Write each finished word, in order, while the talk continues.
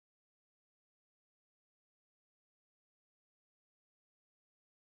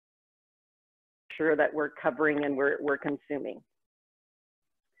sure that we're covering and we're consuming.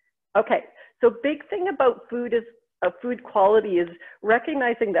 Okay, so big thing about food is food quality is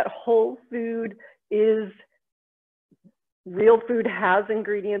recognizing that whole food is, real food has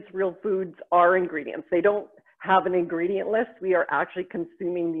ingredients, real foods are ingredients. They don't have an ingredient list, we are actually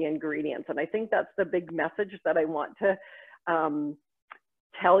consuming the ingredients. And I think that's the big message that I want to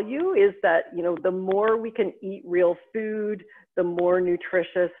tell you, is that, you know, the more we can eat real food, the more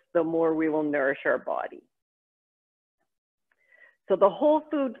nutritious, the more we will nourish our body. So the whole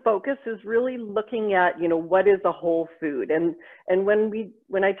food focus is really looking at, you know, what is a whole food? And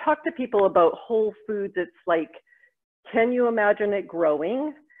when I talk to people about whole foods, it's like, can you imagine it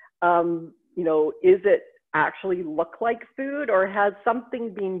growing? You know, is it actually look like food, or has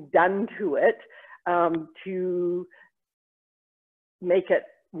something been done to it to make it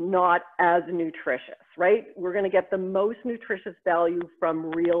not as nutritious, right? We're going to get the most nutritious value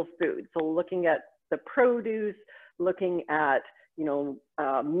from real food. So looking at the produce, looking at, you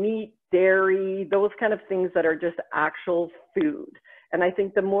know, meat, dairy, those kind of things that are just actual food. And I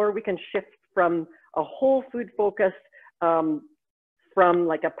think the more we can shift from a whole food focus from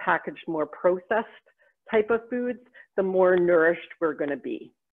like a packaged, more processed type of foods, the more nourished we're going to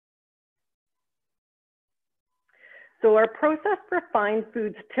be. So our processed refined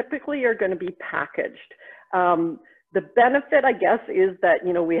foods typically are going to be packaged. The benefit, I guess, is that,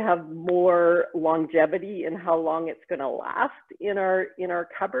 you know, we have more longevity in how long it's going to last in our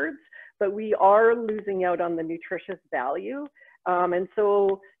cupboards, but we are losing out on the nutritious value. And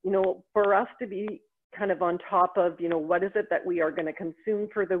so, you know, for us to be kind of on top of, you know, what is it that we are going to consume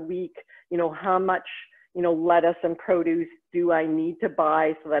for the week, you know, how much, you know, lettuce and produce do I need to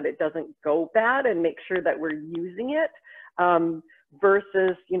buy so that it doesn't go bad, and make sure that we're using it,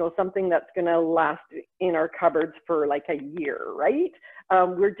 versus, you know, something that's going to last in our cupboards for like a year, right?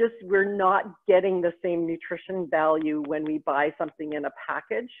 We're not getting the same nutrition value when we buy something in a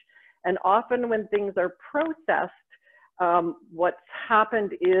package. And often when things are processed, what's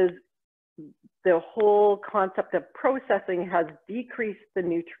happened is the whole concept of processing has decreased the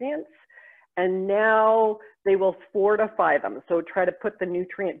nutrients, and now they will fortify them. So try to put the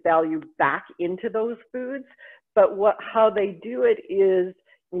nutrient value back into those foods. But how they do it is,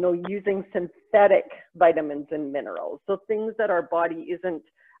 you know, using synthetic vitamins and minerals. So things that our body isn't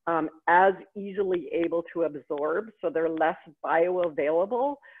as easily able to absorb, so they're less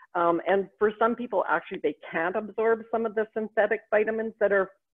bioavailable. And for some people, actually, they can't absorb some of the synthetic vitamins that are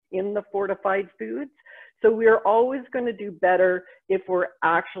in the fortified foods. So we're always going to do better if we're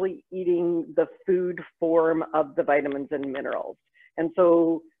actually eating the food form of the vitamins and minerals. And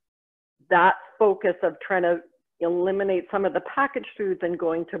so that focus of trying to eliminate some of the packaged foods and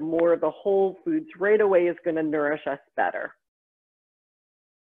going to more of the whole foods right away is going to nourish us better.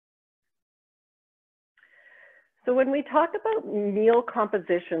 So when we talk about meal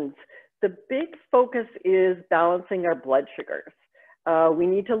compositions, the big focus is balancing our blood sugars. We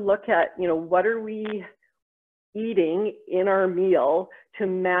need to look at, you know, what are we eating in our meal to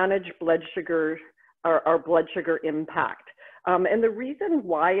manage blood sugar, our blood sugar impact. And the reason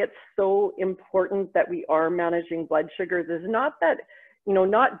why it's so important that we are managing blood sugars is not that, you know,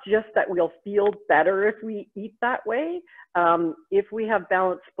 not just that we'll feel better if we eat that way. If we have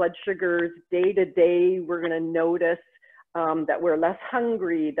balanced blood sugars day to day, we're going to notice that we're less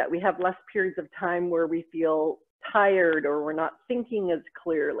hungry, that we have less periods of time where we feel tired or we're not thinking as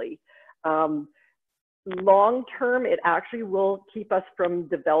clearly. Long term, it actually will keep us from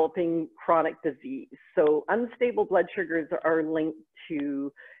developing chronic disease. So unstable blood sugars are linked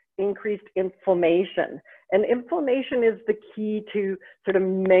to increased inflammation. And inflammation is the key to sort of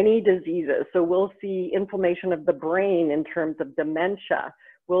many diseases. So we'll see inflammation of the brain in terms of dementia.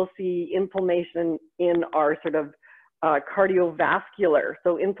 We'll see inflammation in our sort of cardiovascular.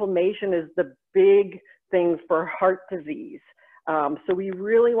 So inflammation is the big thing for heart disease. So we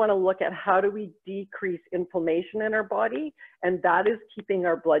really want to look at how do we decrease inflammation in our body, and that is keeping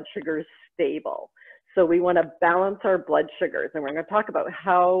our blood sugars stable. So we want to balance our blood sugars, and we're going to talk about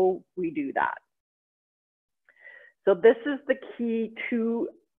how we do that. So this is the key to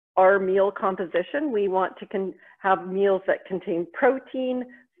our meal composition. We want to have meals that contain protein,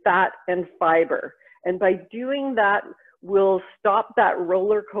 fat, and fiber. And by doing that, we'll stop that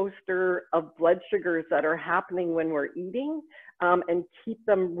roller coaster of blood sugars that are happening when we're eating, and keep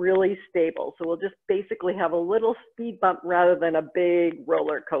them really stable. So we'll just basically have a little speed bump rather than a big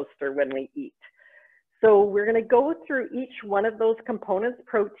roller coaster when we eat. So we're going to go through each one of those components,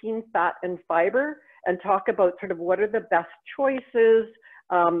 protein, fat, and fiber, and talk about sort of what are the best choices,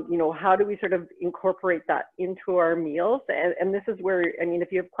 You know, how do we sort of incorporate that into our meals? And this is where, I mean,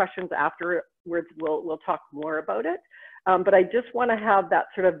 if you have questions afterwards, we'll talk more about it. But I just want to have that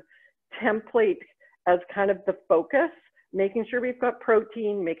sort of template as kind of the focus, making sure we've got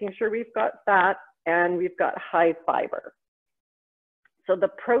protein, making sure we've got fat, and we've got high fiber. So the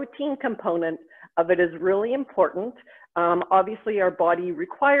protein component of it is really important. Obviously, our body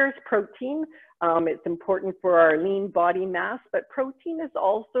requires protein. It's important for our lean body mass, but protein is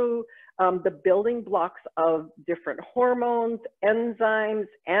also the building blocks of different hormones, enzymes,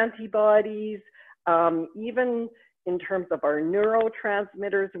 antibodies, even in terms of our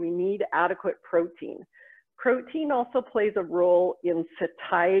neurotransmitters, we need adequate protein. Protein also plays a role in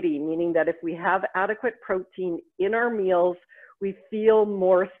satiety, meaning that if we have adequate protein in our meals, we feel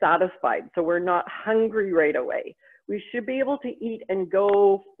more satisfied. So we're not hungry right away. We should be able to eat and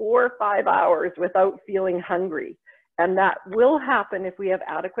go 4 or 5 hours without feeling hungry. And that will happen if we have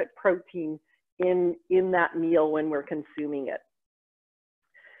adequate protein in that meal when we're consuming it.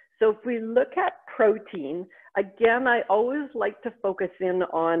 So if we look at protein, again, I always like to focus in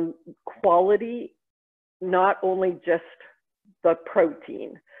on quality, not only just the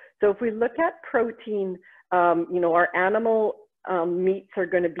protein. So if we look at protein, you know, our animal meats are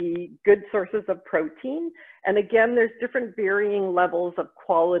going to be good sources of protein. And again, there's different varying levels of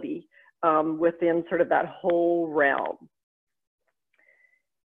quality within sort of that whole realm.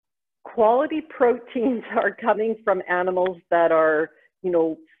 Quality proteins are coming from animals that are, you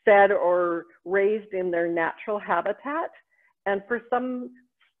know, fed or raised in their natural habitat. And for some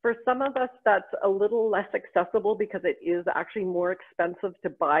of us, that's a little less accessible because it is actually more expensive to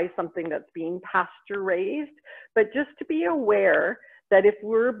buy something that's being pasture raised. But just to be aware that if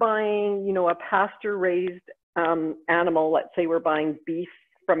we're buying, you know, a pasture raised animal, let's say we're buying beef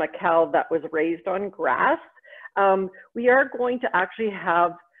from a cow that was raised on grass, we are going to actually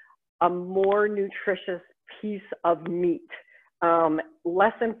have a more nutritious piece of meat,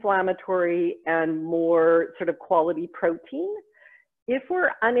 less inflammatory and more sort of quality protein. If we're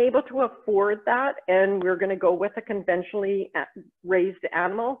unable to afford that and we're going to go with a conventionally raised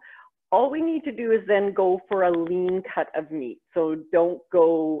animal, all we need to do is then go for a lean cut of meat. So don't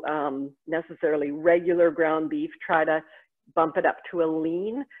go necessarily regular ground beef, try to bump it up to a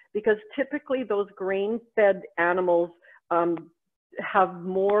lean, because typically those grain-fed animals have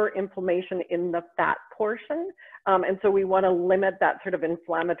more inflammation in the fat portion. And so we want to limit that sort of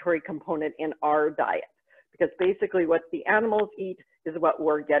inflammatory component in our diet, because basically what the animals eat is what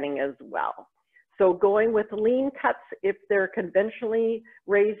we're getting as well. So going with lean cuts, if they're conventionally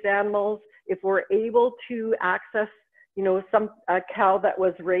raised animals, if we're able to access, you know, a cow that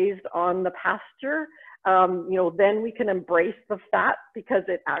was raised on the pasture, you know, then we can embrace the fat because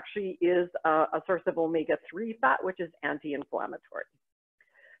it actually is a source of omega-3 fat, which is anti-inflammatory.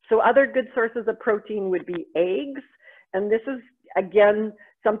 So other good sources of protein would be eggs. And this is, again,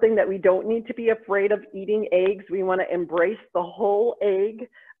 something that we don't need to be afraid of eating eggs. We want to embrace the whole egg.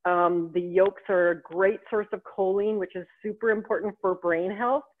 The yolks are a great source of choline, which is super important for brain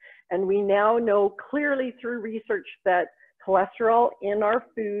health. And we now know clearly through research that cholesterol in our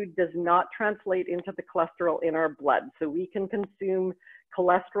food does not translate into the cholesterol in our blood. So we can consume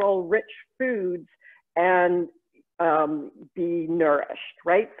cholesterol-rich foods and be nourished,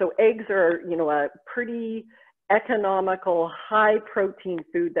 right? So eggs are, you know, a pretty economical, high protein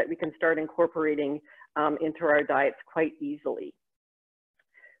food that we can start incorporating into our diets quite easily.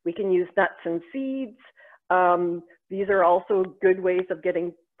 We can use nuts and seeds. These are also good ways of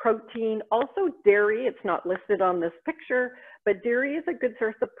getting protein. Also dairy, it's not listed on this picture, but dairy is a good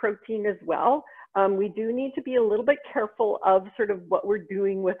source of protein as well. We do need to be a little bit careful of sort of what we're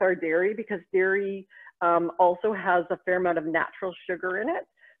doing with our dairy, because dairy also has a fair amount of natural sugar in it.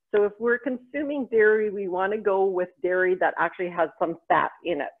 So if we're consuming dairy, we want to go with dairy that actually has some fat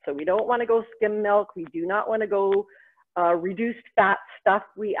in it. So we don't want to go skim milk. We do not want to go reduced fat stuff.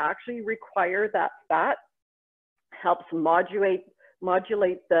 We actually require that fat. Helps modulate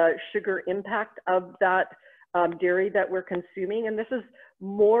the sugar impact of that dairy that we're consuming. And this is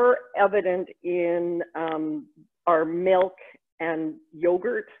more evident in our milk and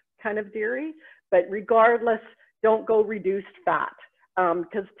yogurt kind of dairy. But regardless, don't go reduced fat.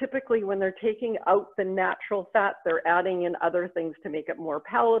 Because typically when they're taking out the natural fat, they're adding in other things to make it more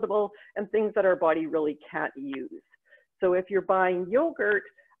palatable and things that our body really can't use. So if you're buying yogurt,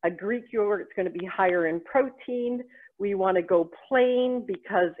 a Greek yogurt is going to be higher in protein. We want to go plain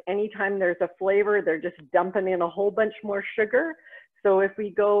because anytime there's a flavor, they're just dumping in a whole bunch more sugar. So if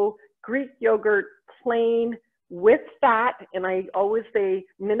we go Greek yogurt plain with fat, and I always say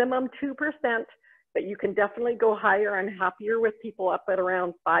minimum 2%, but you can definitely go higher and happier with people up at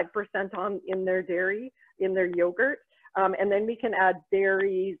around 5% in their dairy, in their yogurt. And then we can add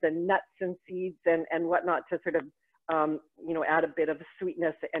berries and nuts and seeds and whatnot to sort of, you know, add a bit of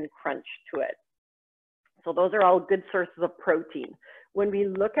sweetness and crunch to it. So those are all good sources of protein. When we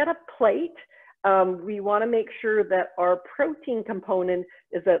look at a plate, we want to make sure that our protein component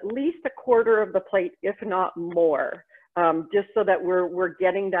is at least a quarter of the plate, if not more, just so that we're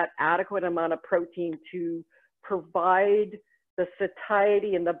getting that adequate amount of protein to provide the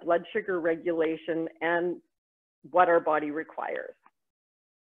satiety and the blood sugar regulation and what our body requires.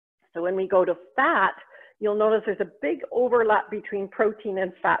 So when we go to fat, you'll notice there's a big overlap between protein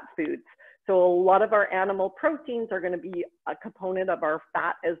and fat foods. So a lot of our animal proteins are going to be a component of our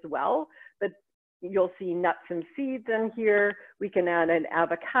fat as well, but you'll see nuts and seeds in here. We can add in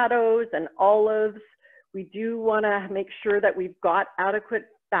avocados and olives. We do want to make sure that we've got adequate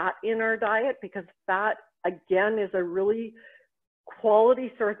fat in our diet, because fat, again, is a really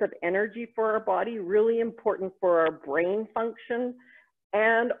quality source of energy for our body, really important for our brain function,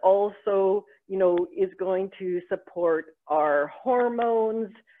 and also, you know, is going to support our hormones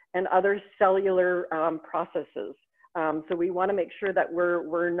and other cellular processes. So we want to make sure that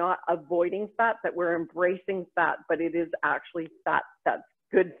we're not avoiding fat, that we're embracing fat, but it is actually fat that's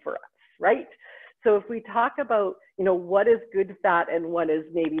good for us, right? So if we talk about, you know, what is good fat and what is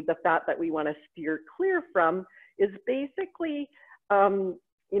maybe the fat that we want to steer clear from, is basically,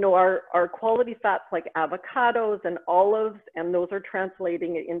 you know, our quality fats like avocados and olives, and those are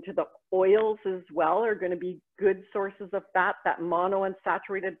translating into the oils as well, are going to be good sources of fat. That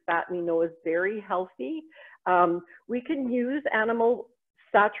monounsaturated fat we know is very healthy. We can use animal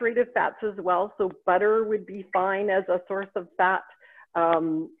saturated fats as well. So butter would be fine as a source of fat.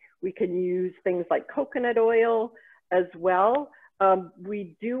 We can use things like coconut oil as well.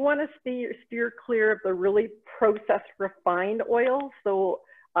 We do want to steer clear of the really processed refined oils. So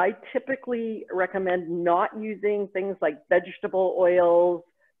I typically recommend not using things like vegetable oils,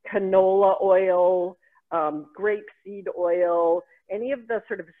 canola oil, grapeseed oil, any of the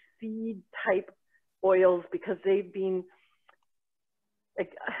sort of seed type oils, because they've been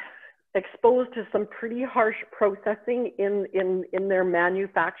exposed to some pretty harsh processing in their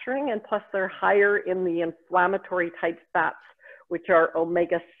manufacturing, and plus they're higher in the inflammatory type fats, which are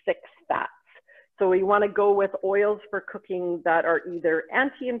omega-6 fats. So we want to go with oils for cooking that are either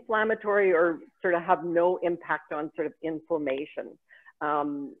anti-inflammatory or sort of have no impact on sort of inflammation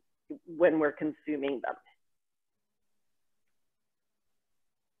when we're consuming them.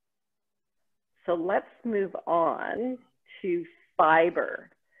 So let's move on to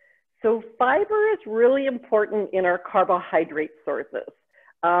fiber. So fiber is really important in our carbohydrate sources.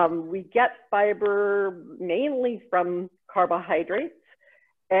 We get fiber mainly from carbohydrates,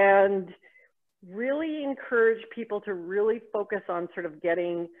 and really encourage people to really focus on sort of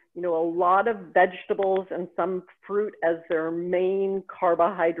getting, you know, a lot of vegetables and some fruit as their main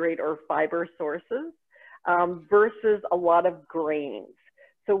carbohydrate or fiber sources versus a lot of grains.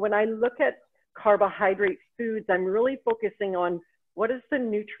 So when I look at carbohydrate foods, I'm really focusing on what is the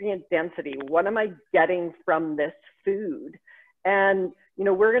nutrient density? What am I getting from this food? And, you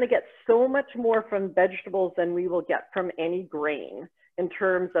know, we're going to get so much more from vegetables than we will get from any grain in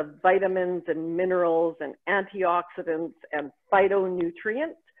terms of vitamins and minerals and antioxidants and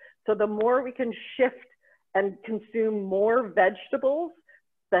phytonutrients. So the more we can shift and consume more vegetables,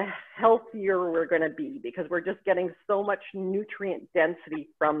 the healthier we're going to be, because we're just getting so much nutrient density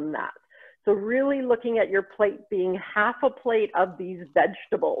from that. So really looking at your plate being half a plate of these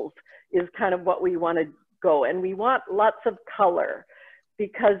vegetables is kind of what we want to go. And we want lots of color,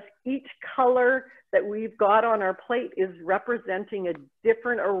 because each color that we've got on our plate is representing a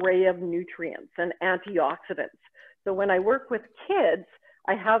different array of nutrients and antioxidants. So when I work with kids,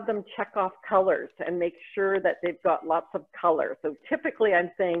 I have them check off colors and make sure that they've got lots of color. So typically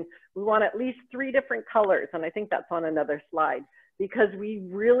I'm saying we want at least 3 different colors, and I think that's on another slide, because we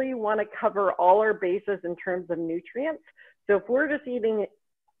really want to cover all our bases in terms of nutrients. So if we're just eating,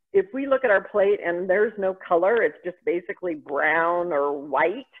 if we look at our plate and there's no color, it's just basically brown or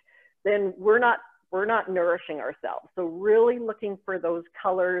white, then we're not nourishing ourselves. So really looking for those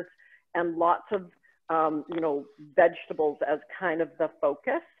colors and lots of, you know, vegetables as kind of the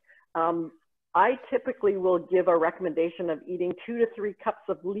focus. I typically will give a recommendation of eating 2 to 3 cups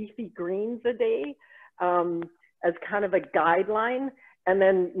of leafy greens a day as kind of a guideline. And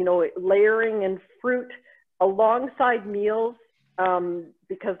then, you know, layering in fruit alongside meals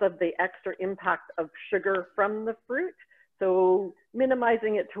because of the extra impact of sugar from the fruit. So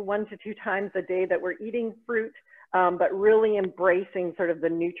minimizing it to 1 to 2 times a day that we're eating fruit, but really embracing sort of the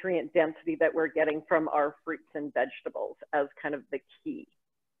nutrient density that we're getting from our fruits and vegetables as kind of the key.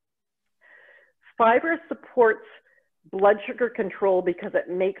 Fiber supports blood sugar control because it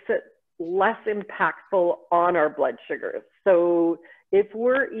makes it less impactful on our blood sugars. So if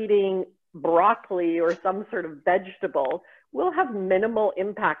we're eating broccoli or some sort of vegetable, we'll have minimal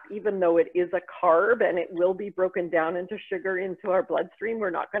impact, even though it is a carb and it will be broken down into sugar into our bloodstream.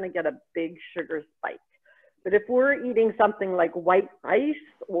 We're not going to get a big sugar spike. But if we're eating something like white rice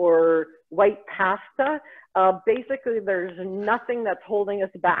or white pasta, basically there's nothing that's holding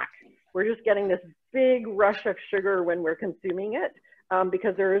us back. We're just getting this big rush of sugar when we're consuming it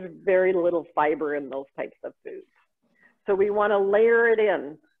because there is very little fiber in those types of foods. So we want to layer it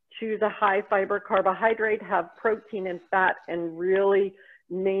in. Choose a high fiber carbohydrate, have protein and fat, and really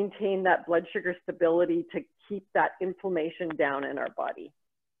maintain that blood sugar stability to keep that inflammation down in our body.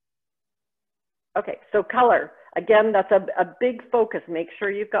 Okay, so color. Again, that's a big focus. Make sure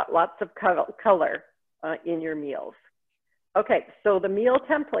you've got lots of color in your meals. Okay, so the meal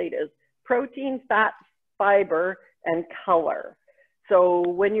template is protein, fat, fiber, and color. So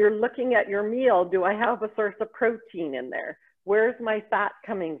when you're looking at your meal, do I have a source of protein in there? Where's my fat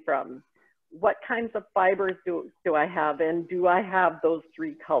coming from? What kinds of fibers do I have? And do I have those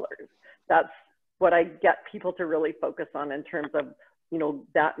three colors? That's what I get people to really focus on in terms of, you know,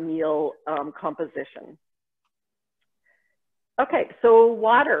 that meal composition. Okay, so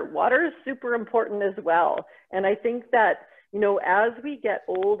water. Water is super important as well. And I think that, you know, as we get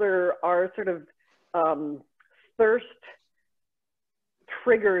older, our sort of thirst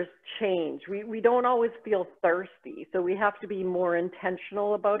triggers change. We don't always feel thirsty, so we have to be more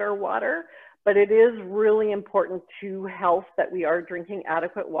intentional about our water, but it is really important to health that we are drinking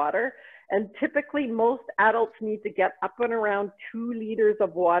adequate water. And typically most adults need to get up and around 2 liters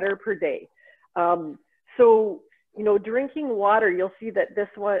of water per day. So, you know, drinking water, you'll see that this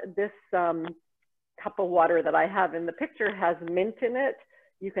cup of water that I have in the picture has mint in it.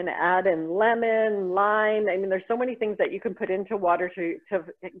 You can add in lemon, lime. I mean, there's so many things that you can put into water to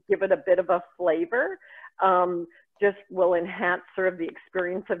give it a bit of a flavor. Just will enhance sort of the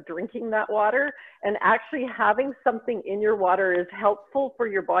experience of drinking that water. And actually having something in your water is helpful for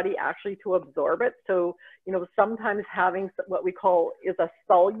your body actually to absorb it. So, you know, sometimes having what we call is a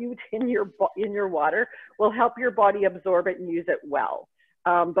solute in your water will help your body absorb it and use it well.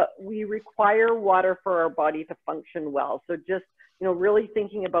 But we require water for our body to function well. So just, you know, really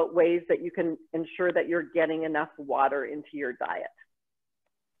thinking about ways that you can ensure that you're getting enough water into your diet.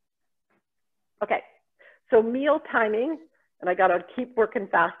 Okay, so meal timing, and I gotta keep working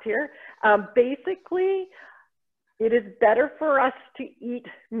fast here. Basically, it is better for us to eat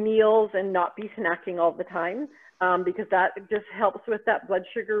meals and not be snacking all the time because that just helps with that blood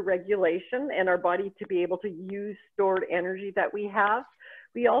sugar regulation and our body to be able to use stored energy that we have.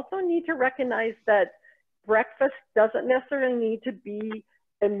 We also need to recognize that breakfast doesn't necessarily need to be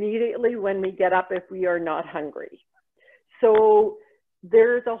immediately when we get up if we are not hungry. So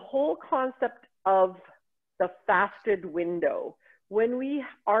there's a whole concept of the fasted window. When we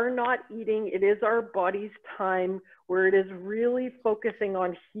are not eating, it is our body's time where it is really focusing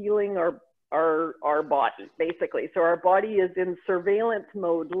on healing our body, basically. So our body is in surveillance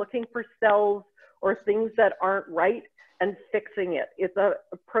mode, looking for cells or things that aren't right and fixing it. It's a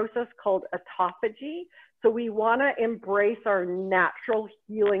process called autophagy. So we want to embrace our natural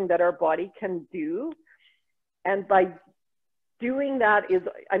healing that our body can do. And by doing that is,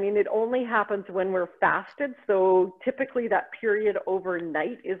 I mean, it only happens when we're fasted. So typically that period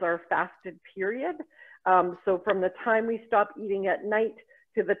overnight is our fasted period. So from the time we stop eating at night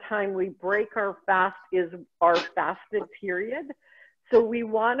to the time we break our fast is our fasted period. So we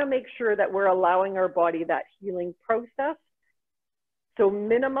want to make sure that we're allowing our body that healing process. So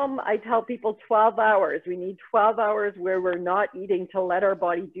minimum, I tell people 12 hours. We need 12 hours where we're not eating to let our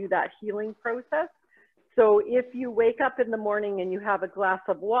body do that healing process. So if you wake up in the morning and you have a glass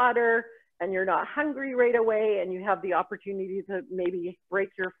of water and you're not hungry right away and you have the opportunity to maybe break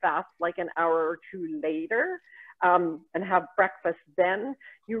your fast like an hour or 2 later and have breakfast then,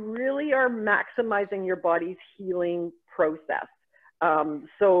 you really are maximizing your body's healing process.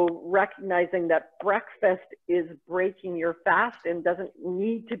 So recognizing that breakfast is breaking your fast and doesn't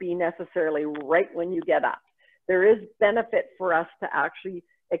need to be necessarily right when you get up. There is benefit for us to actually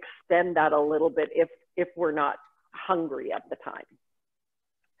extend that a little bit if we're not hungry at the time.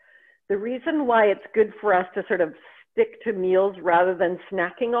 The reason why it's good for us to sort of stick to meals rather than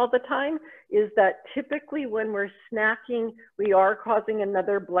snacking all the time is that typically when we're snacking, we are causing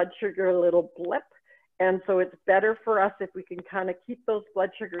another blood sugar little blip. And so it's better for us if we can kind of keep those blood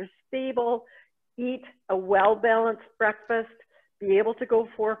sugars stable, eat a well-balanced breakfast, be able to go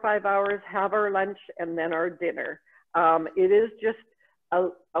 4 or 5 hours, have our lunch, and then our dinner. It is just a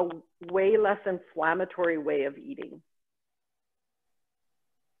way less inflammatory way of eating.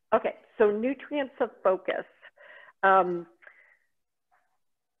 Okay, so nutrients of focus.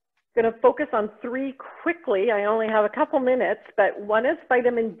 Going to focus on 3 quickly. I only have a couple minutes, but one is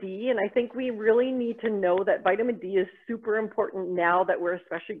vitamin D, and I think we really need to know that vitamin D is super important now that we're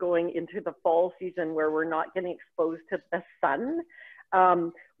especially going into the fall season where we're not getting exposed to the sun.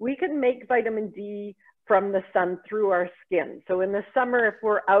 We can make vitamin D from the sun through our skin. So in the summer, if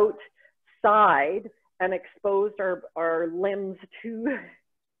we're outside and exposed our limbs to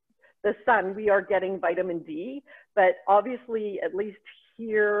the sun, we are getting vitamin D, but obviously, at least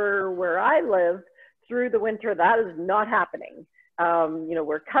here where I live, through the winter, that is not happening. You know,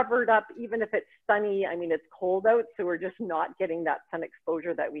 we're covered up, even if it's sunny. I mean, it's cold out, so we're just not getting that sun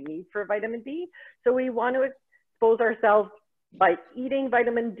exposure that we need for vitamin D. So we want to expose ourselves by eating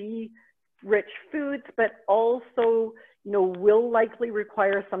vitamin D rich foods, but also, you know, will likely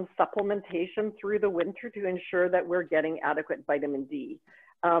require some supplementation through the winter to ensure that we're getting adequate vitamin D.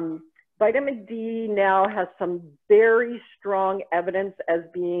 Vitamin D now has some very strong evidence as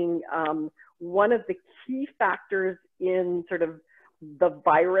being one of the key factors in sort of the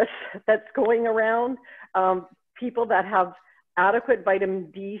virus that's going around. People that have adequate vitamin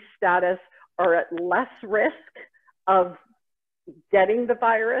D status are at less risk of getting the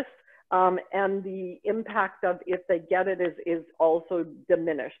virus, and the impact of if they get it is also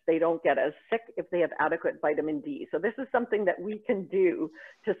diminished. They don't get as sick if they have adequate vitamin D. So this is something that we can do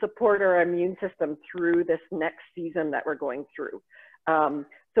to support our immune system through this next season that we're going through.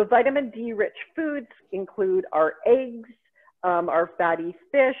 So vitamin D rich foods include our eggs, our fatty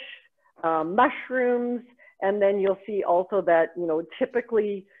fish, mushrooms, and then you'll see also that, you know,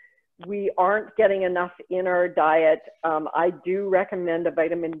 typically we aren't getting enough in our diet. I do recommend a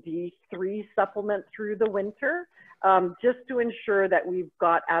vitamin D3 supplement through the winter, just to ensure that we've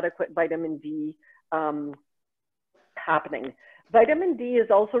got adequate vitamin D happening. Vitamin D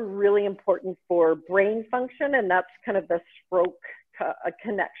is also really important for brain function, and that's kind of the stroke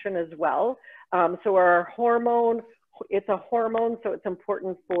connection as well. So our hormone, it's a hormone, so it's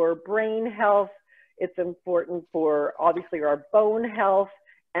important for brain health. It's important for obviously our bone health,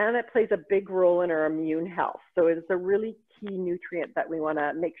 and it plays a big role in our immune health. So it's a really key nutrient that we want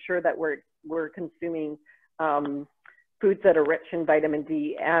to make sure that we're consuming foods that are rich in vitamin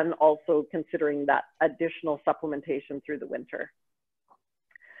D, and also considering that additional supplementation through the winter.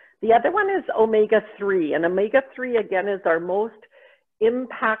 The other one is omega-3, and omega-3 again is our most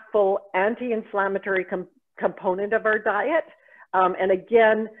impactful anti-inflammatory component of our diet. And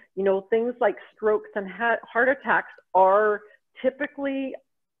again, you know, things like strokes and heart attacks are typically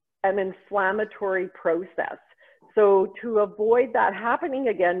an inflammatory process. So to avoid that happening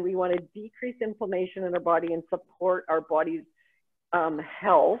again, we want to decrease inflammation in our body and support our body's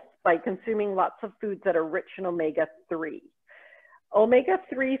health by consuming lots of foods that are rich in omega-3.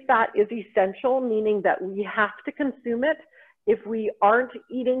 Omega-3 fat is essential, meaning that we have to consume it. If we aren't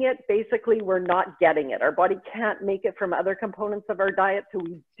eating it, basically we're not getting it. Our body can't make it from other components of our diet, so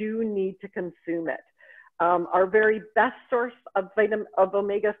we do need to consume it. Our very best source of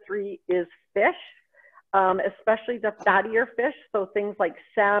omega-3 is fish, especially the fattier fish, so things like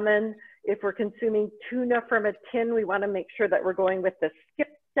salmon. If we're consuming tuna from a tin, we want to make sure that we're going with the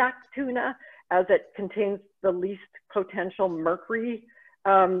skipjack tuna, as it contains the least potential mercury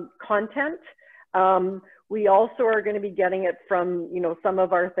content. We also are going to be getting it from, you know, some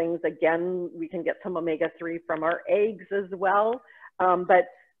of our things. Again, we can get some omega-3 from our eggs as well, but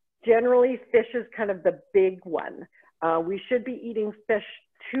generally, fish is kind of the big one. We should be eating fish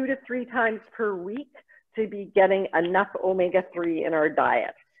 2 to 3 times per week to be getting enough omega-3 in our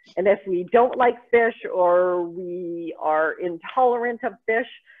diet. And if we don't like fish or we are intolerant of fish,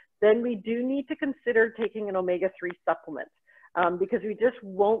 then we do need to consider taking an omega-3 supplement, because we just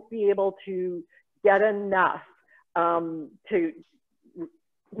won't be able to get enough to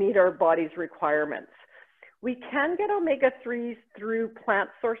meet our body's requirements. We can get omega-3s through plant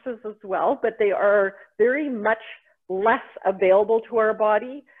sources as well, but they are very much less available to our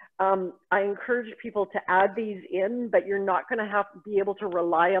body. I encourage people to add these in, but you're not going to be able to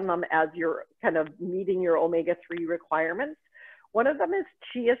rely on them as you're kind of meeting your omega-3 requirements. One of them is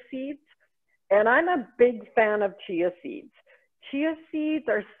chia seeds, and I'm a big fan of chia seeds. Chia seeds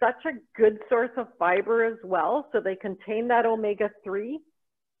are such a good source of fiber as well, so they contain that omega-3,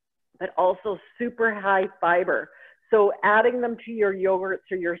 but also super high fiber. So adding them to your yogurts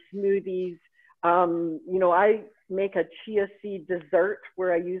or your smoothies You know, I make a chia seed dessert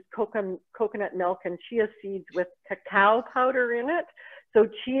where I use coconut milk and chia seeds with cacao powder in it. So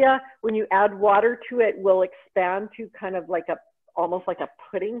chia, when you add water to it, will expand to kind of like almost like a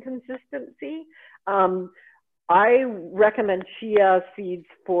pudding consistency. I recommend chia seeds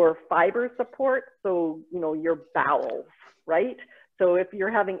for fiber support. So, you know, your bowels, right? So if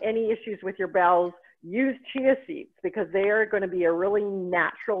you're having any issues with your bowels, use chia seeds because they are going to be a really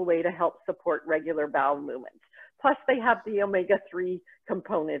natural way to help support regular bowel movements. Plus they have the omega-3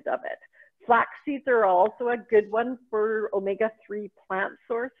 component of it. Flax seeds are also a good one for omega-3 plant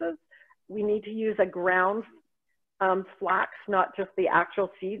sources. We need to use a ground flax, not just the actual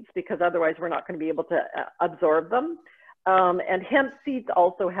seeds, because otherwise we're not going to be able to absorb them. And hemp seeds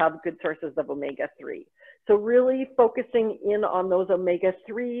also have good sources of omega-3. So really focusing in on those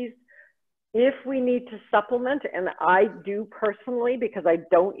omega-3s. If we need to supplement, and I do personally because I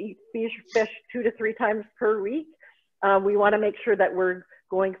don't eat fish 2 to 3 times per week, we want to make sure that we're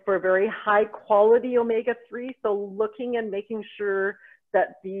going for very high quality omega-3. So looking and making sure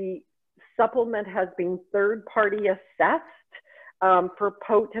that the supplement has been third-party assessed for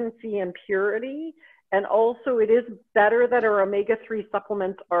potency and purity. And also it is better that our omega-3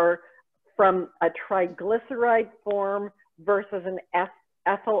 supplements are from a triglyceride form versus an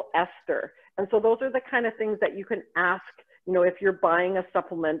ethyl ester. And so those are the kind of things that you can ask, you know, if you're buying a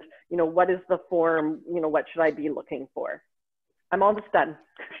supplement, you know, what is the form, you know, what should I be looking for? I'm almost done.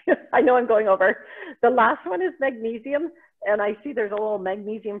 I know I'm going over. The last one is magnesium. And I see there's a little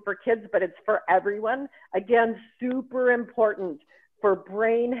magnesium for kids, but it's for everyone. Again, super important for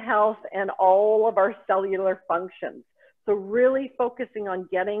brain health and all of our cellular functions. So really focusing on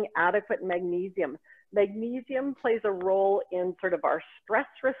getting adequate magnesium. Magnesium plays a role in sort of our stress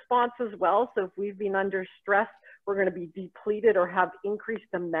response as well. So if we've been under stress, we're going to be depleted or have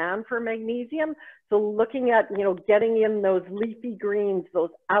increased demand for magnesium. So looking at, you know, getting in those leafy greens,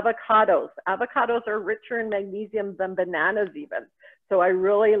 those avocados. Avocados are richer in magnesium than bananas even. So I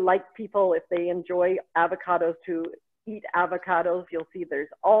really like people, if they enjoy avocados, to eat avocados. You'll see there's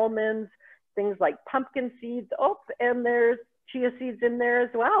almonds, things like pumpkin seeds. Oh, and there's chia seeds in there as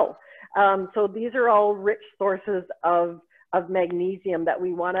well. So these are all rich sources of magnesium that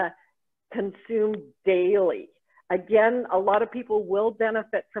we want to consume daily. Again, a lot of people will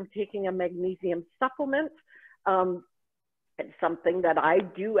benefit from taking a magnesium supplement. It's something that I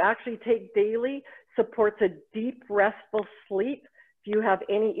do actually take daily, supports a deep, restful sleep. If you have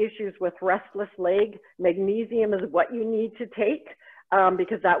any issues with restless leg, magnesium is what you need to take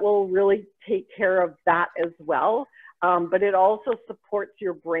because that will really take care of that as well. But it also supports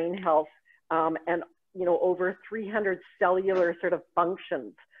your brain health and, you know, over 300 cellular sort of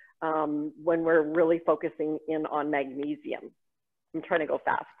functions when we're really focusing in on magnesium. I'm trying to go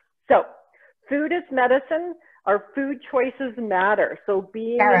fast. So food is medicine. Our food choices matter. So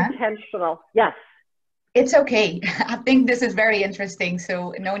being Sharon, intentional. Yes. it's okay. I think this is very interesting,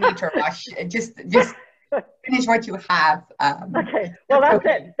 so no need to rush. Just finish what you have. Okay. Well, that's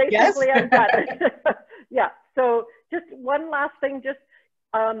okay. it. Basically, Yes? I'm done. Yeah. So just one last thing. Just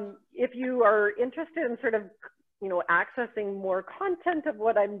if you are interested in sort of, you know, accessing more content of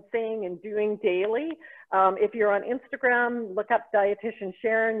what I'm saying and doing daily, if you're on Instagram, look up Dietitian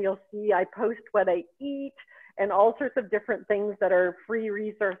Sharon. You'll see I post what I eat and all sorts of different things that are free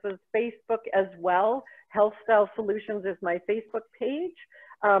resources. Facebook as well. Health Style Solutions is my Facebook page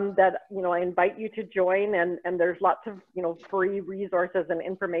that, you know, I invite you to join, and there's lots of, you know, free resources and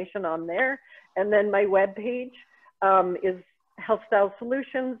information on there. And then my webpage is Health Style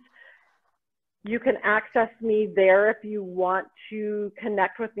Solutions. You can access me there if you want to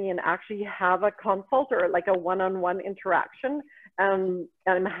connect with me and actually have a consult or like a one-on-one interaction. And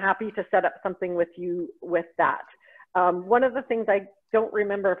I'm happy to set up something with you with that. One of the things I don't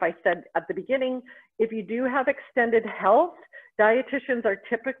remember if I said at the beginning, if you do have extended health, dietitians are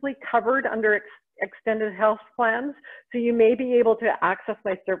typically covered under extended health plans. So you may be able to access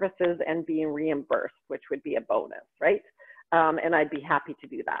my services and be reimbursed, which would be a bonus, right? And I'd be happy to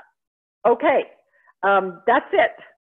do that. Okay, that's it.